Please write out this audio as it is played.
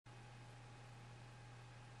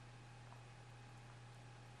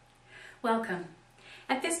Welcome.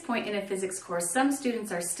 At this point in a physics course, some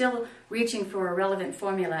students are still reaching for a relevant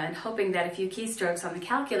formula and hoping that a few keystrokes on the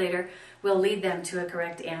calculator will lead them to a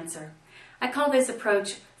correct answer. I call this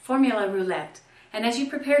approach formula roulette, and as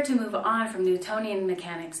you prepare to move on from Newtonian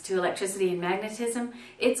mechanics to electricity and magnetism,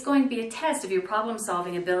 it's going to be a test of your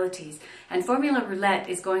problem-solving abilities, and formula roulette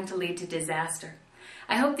is going to lead to disaster.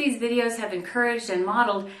 I hope these videos have encouraged and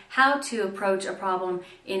modeled how to approach a problem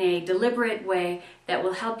in a deliberate way that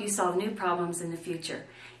will help you solve new problems in the future.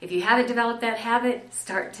 If you haven't developed that habit,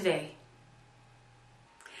 start today.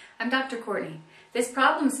 I'm Dr. Courtney. This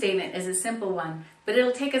problem statement is a simple one, but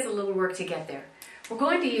it'll take us a little work to get there. We're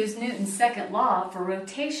going to use Newton's second law for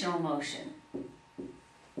rotational motion.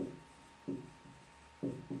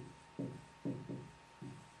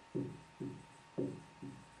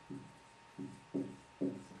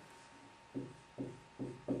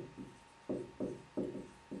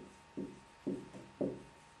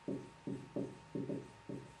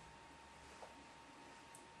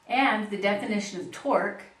 And the definition of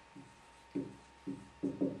torque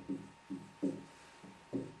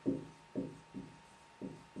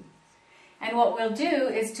and what we'll do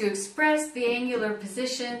is to express the angular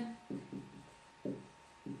position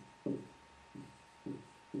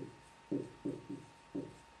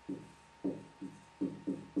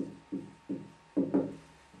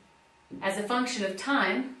as a function of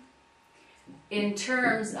time in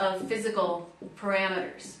terms of physical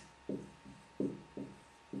parameters.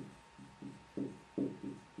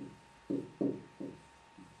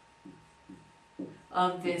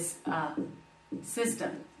 Of this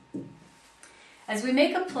system. As we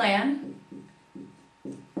make a plan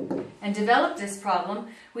and develop this problem,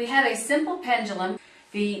 we have a simple pendulum.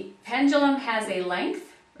 The pendulum has a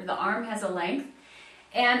length, or the arm has a length,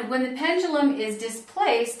 and when the pendulum is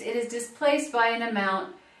displaced, it is displaced by an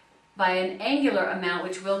angular amount,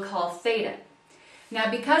 which we'll call theta. Now,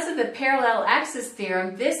 because of the parallel axis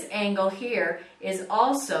theorem, this angle here is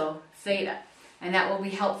also theta, and that will be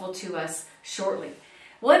helpful to us shortly.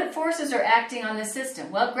 What forces are acting on the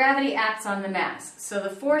system? Well, gravity acts on the mass. So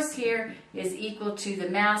the force here is equal to the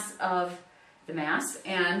mass of the mass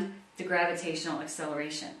and the gravitational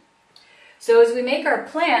acceleration. So as we make our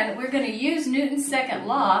plan, we're going to use Newton's second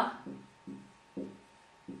law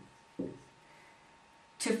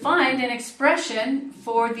to find an expression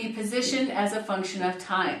for the position as a function of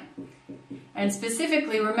time. And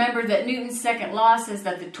specifically, remember that Newton's second law says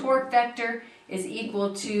that the torque vector is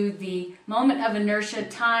equal to the moment of inertia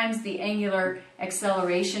times the angular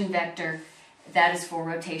acceleration vector, that is for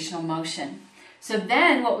rotational motion. So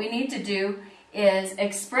then what we need to do is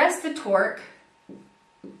express the torque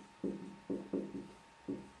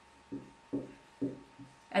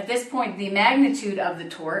at this point, the magnitude of the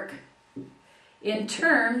torque in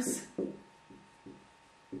terms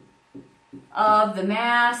of the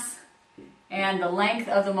mass and the length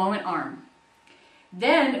of the moment arm.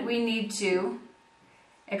 Then we need to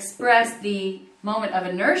express the moment of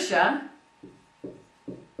inertia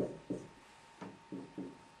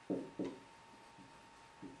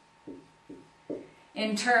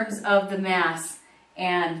in terms of the mass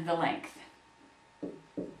and the length.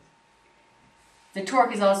 The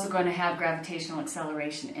torque is also going to have gravitational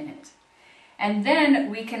acceleration in it. And then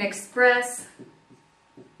we can express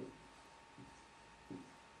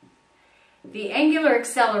the angular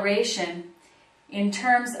acceleration in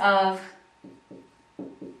terms of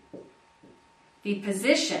the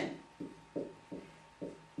position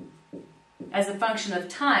as a function of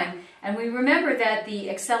time. And we remember that the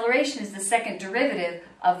acceleration is the second derivative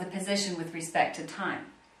of the position with respect to time.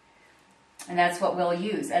 And that's what we'll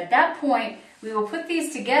use. At that point, we will put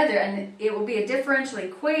these together and it will be a differential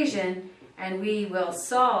equation, and we will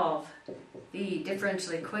solve the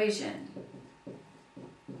differential equation.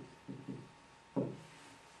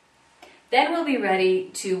 Then we'll be ready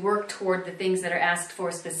to work toward the things that are asked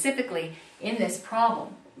for specifically in this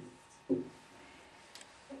problem.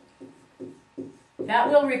 That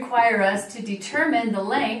will require us to determine the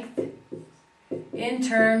length in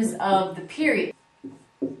terms of the period.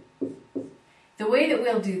 The way that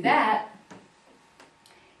we'll do that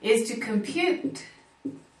is to compute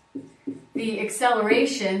the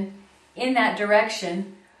acceleration in that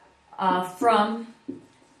direction from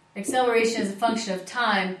acceleration as a function of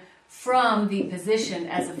time from the position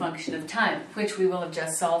as a function of time, which we will have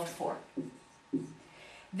just solved for.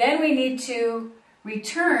 Then we need to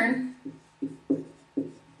return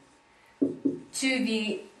to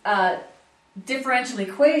the differential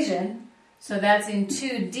equation, so that's in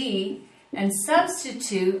 2D, and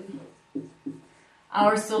substitute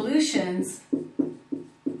our solutions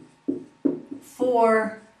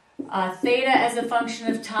for theta as a function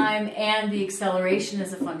of time and the acceleration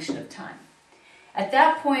as a function of time. At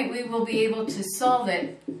that point, we will be able to solve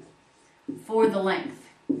it for the length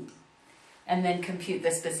and then compute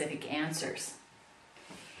the specific answers.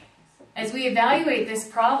 As we evaluate this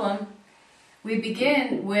problem, we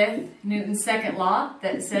begin with Newton's second law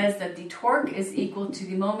that says that the torque is equal to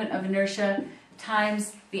the moment of inertia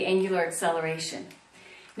times the angular acceleration.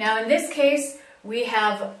 Now in this case, we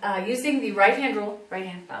have, using the right-hand rule, right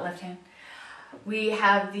hand, not left hand, we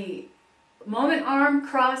have the moment arm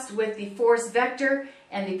crossed with the force vector,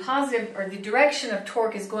 and the positive, or the direction of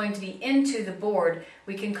torque is going to be into the board.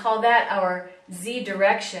 We can call that our z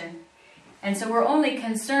direction. And so we're only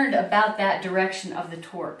concerned about that direction of the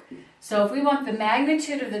torque. So if we want the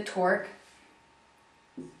magnitude of the torque,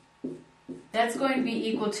 that's going to be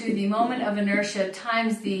equal to the moment of inertia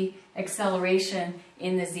times the acceleration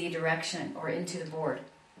in the z direction, or into the board.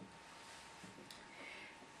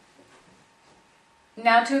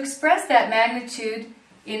 Now to express that magnitude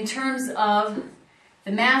in terms of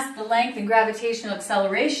the mass, the length, and gravitational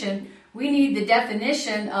acceleration, we need the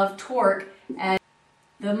definition of torque as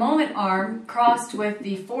the moment arm crossed with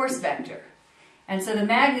the force vector. And so the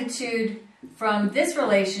magnitude from this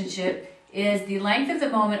relationship is the length of the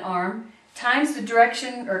moment arm times the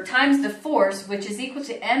direction, or times the force, which is equal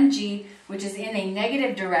to mg, which is in a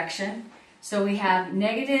negative direction. So we have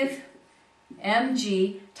negative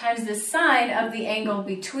mg times the sine of the angle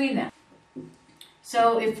between them.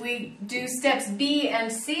 So if we do steps B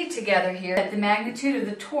and C together here, the magnitude of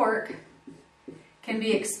the torque can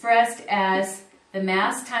be expressed as the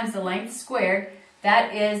mass times the length squared.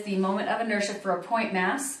 That is the moment of inertia for a point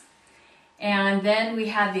mass. And then we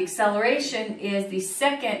have the acceleration is the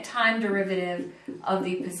second time derivative of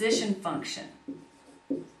the position function.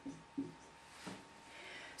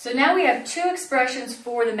 So now we have two expressions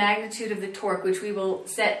for the magnitude of the torque, which we will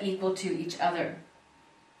set equal to each other.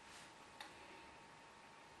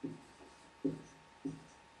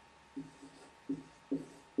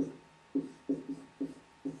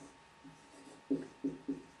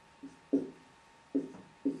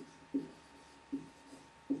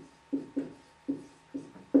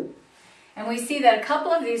 And we see that a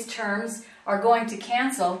couple of these terms are going to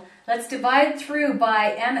cancel. Let's divide through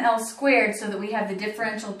by ml squared so that we have the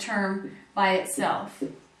differential term by itself.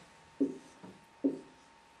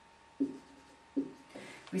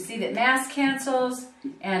 We see that mass cancels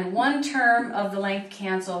and one term of the length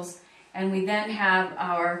cancels, and we then have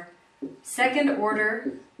our second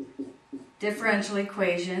order differential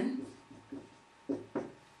equation.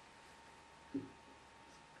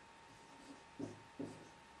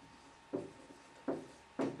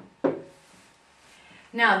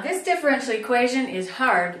 Now, this differential equation is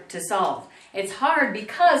hard to solve. It's hard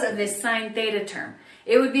because of this sine theta term.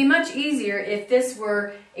 It would be much easier if this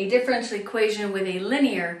were a differential equation with a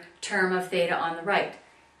linear term of theta on the right.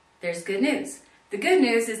 There's good news. The good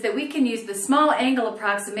news is that we can use the small angle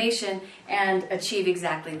approximation and achieve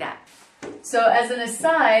exactly that. So as an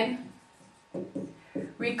aside,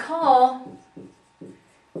 recall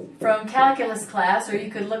from calculus class, or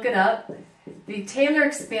you could look it up, the Taylor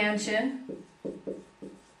expansion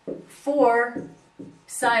for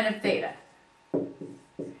sine of theta.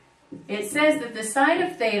 It says that the sine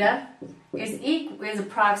of theta is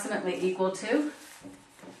approximately equal to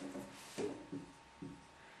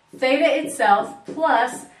theta itself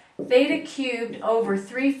plus theta cubed over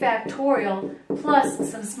 3 factorial plus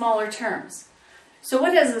some smaller terms. So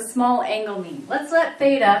what does a small angle mean? Let's let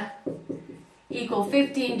theta equal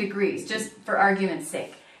 15 degrees, just for argument's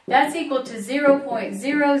sake. That's equal to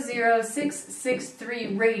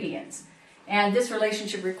 0.00663 radians. And this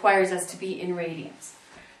relationship requires us to be in radians.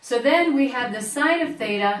 So then we have the sine of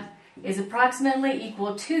theta is approximately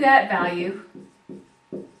equal to that value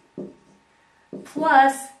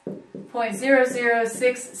plus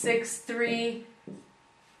 0.00663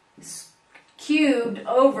 cubed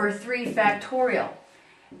over 3 factorial.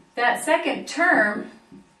 That second term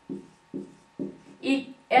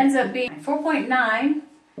ends up being 4.9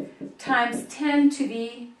 times 10 to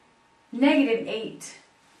the negative 8.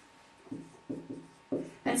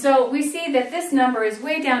 And so we see that this number is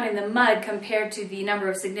way down in the mud compared to the number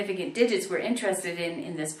of significant digits we're interested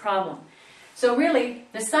in this problem. So really,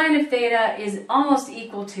 the sine of theta is almost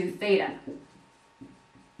equal to theta.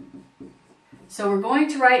 So we're going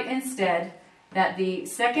to write instead that the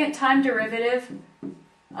second time derivative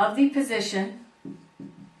of the position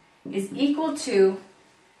is equal to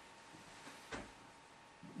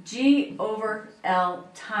G over L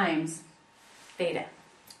times theta.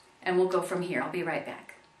 And we'll go from here. I'll be right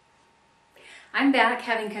back. I'm back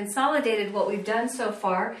having consolidated what we've done so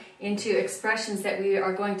far into expressions that we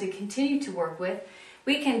are going to continue to work with.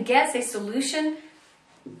 We can guess a solution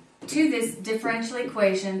to this differential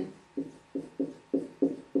equation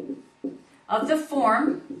of the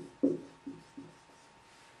form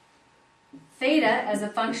theta as a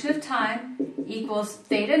function of time equals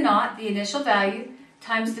theta naught, the initial value,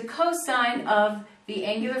 times the cosine of the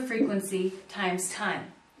angular frequency times time.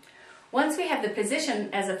 Once we have the position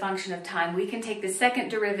as a function of time, we can take the second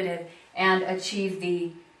derivative and achieve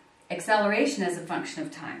the acceleration as a function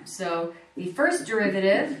of time. So the first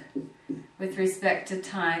derivative with respect to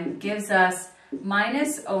time gives us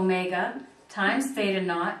minus omega times theta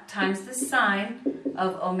naught times the sine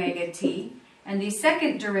of omega t. And the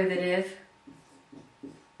second derivative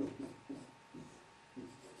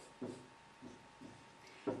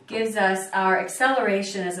gives us our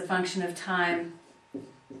acceleration as a function of time,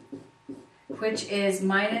 which is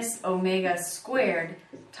minus omega squared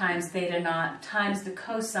times theta naught times the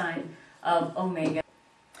cosine of omega.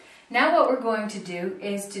 Now what we're going to do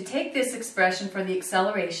is to take this expression for the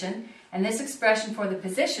acceleration and this expression for the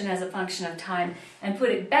position as a function of time and put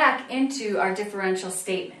it back into our differential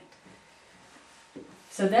statement.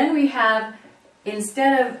 So then we have,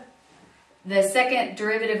 instead of the second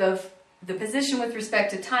derivative of the position with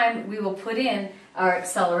respect to time, we will put in our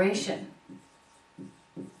acceleration.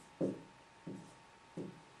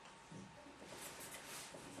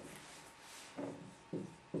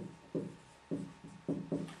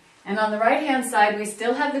 And on the right-hand side, we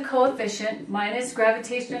still have the coefficient minus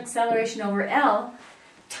gravitational acceleration over L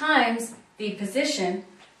times the position,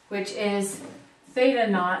 which is theta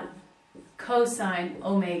naught cosine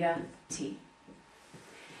omega t.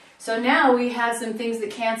 So now we have some things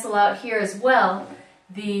that cancel out here as well.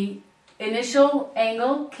 The initial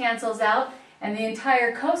angle cancels out, and the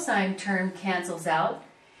entire cosine term cancels out.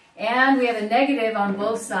 And we have a negative on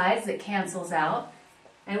both sides that cancels out.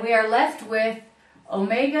 And we are left with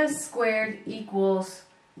omega squared equals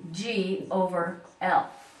g over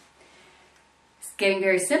L. It's getting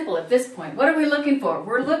very simple at this point. What are we looking for?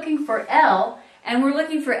 We're looking for L, and we're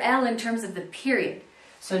looking for L in terms of the period.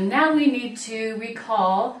 So now we need to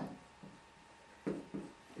recall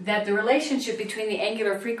that the relationship between the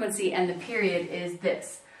angular frequency and the period is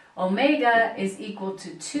this. Omega is equal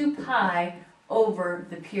to 2 pi over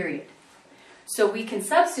the period. So we can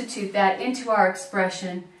substitute that into our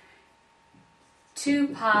expression 2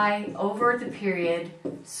 pi over the period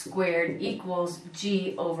squared equals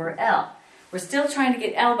g over L. We're still trying to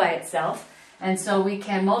get L by itself, and so we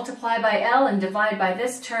can multiply by L and divide by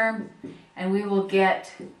this term, and we will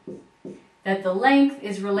get that the length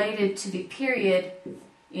is related to the period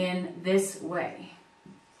in this way.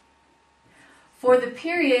 For the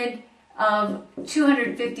period of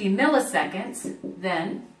 250 milliseconds,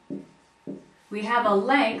 then, we have a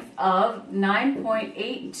length of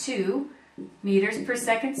 9.82 meters per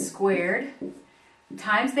second squared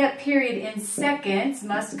times that period in seconds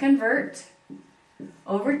must convert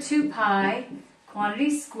over 2 pi quantity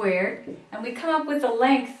squared, and we come up with a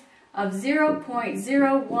length of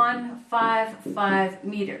 0.0155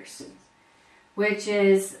 meters, which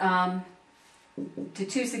is, to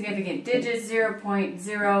two significant digits,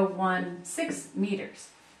 0.016 meters.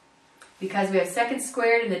 Because we have seconds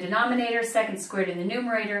squared in the denominator, seconds squared in the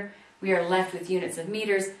numerator, we are left with units of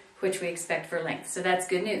meters, which we expect for length. So that's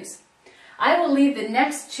good news. I will leave the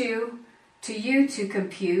next two to you to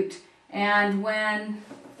compute, and when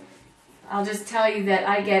I'll just tell you that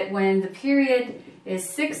I get when the period is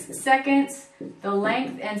 6 seconds, the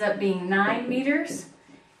length ends up being 9 meters,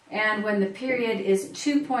 and when the period is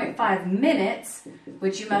 2.5 minutes,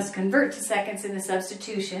 which you must convert to seconds in the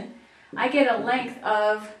substitution, I get a length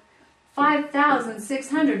of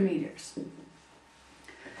 5,600 meters.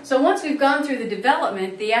 So once we've gone through the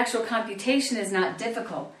development, the actual computation is not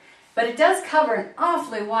difficult, but it does cover an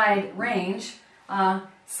awfully wide range,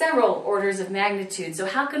 several orders of magnitude. So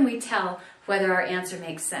how can we tell whether our answer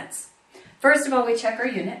makes sense? First of all, we check our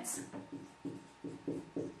units,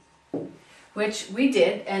 which we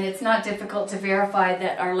did, and it's not difficult to verify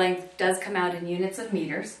that our length does come out in units of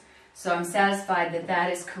meters, so I'm satisfied that that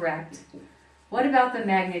is correct. What about the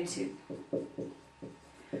magnitude?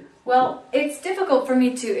 Well, it's difficult for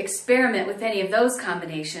me to experiment with any of those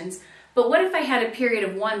combinations, but what if I had a period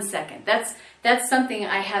of 1 second? That's something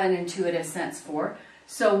I have an intuitive sense for.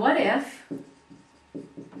 So what if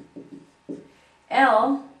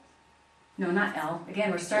L, no, not L,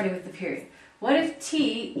 again we're starting with the period. What if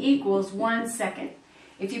T equals 1 second?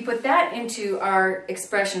 If you put that into our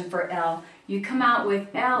expression for L, you come out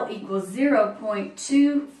with L equals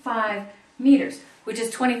 0.25 meters, which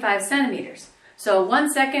is 25 centimeters. So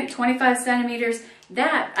 1 second, 25 centimeters,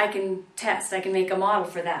 that I can test. I can make a model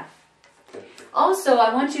for that. Also,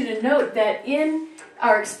 I want you to note that in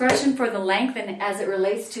our expression for the length and as it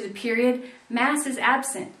relates to the period, mass is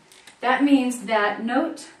absent. That means that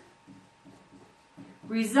note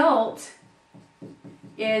result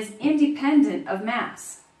is independent of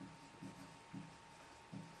mass.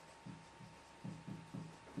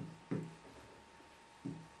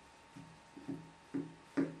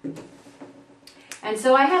 And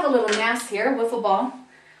so I have a little mass here, a wiffle ball,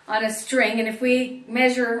 on a string, and if we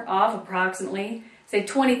measure off approximately, say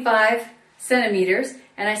 25 centimeters,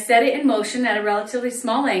 and I set it in motion at a relatively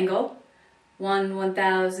small angle, 1,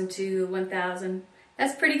 1,000, 2, 1,000,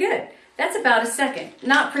 that's pretty good. That's about a second.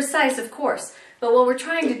 Not precise, of course, but what we're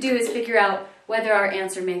trying to do is figure out whether our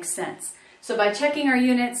answer makes sense. So by checking our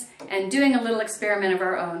units and doing a little experiment of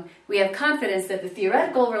our own, we have confidence that the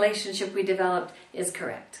theoretical relationship we developed is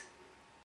correct.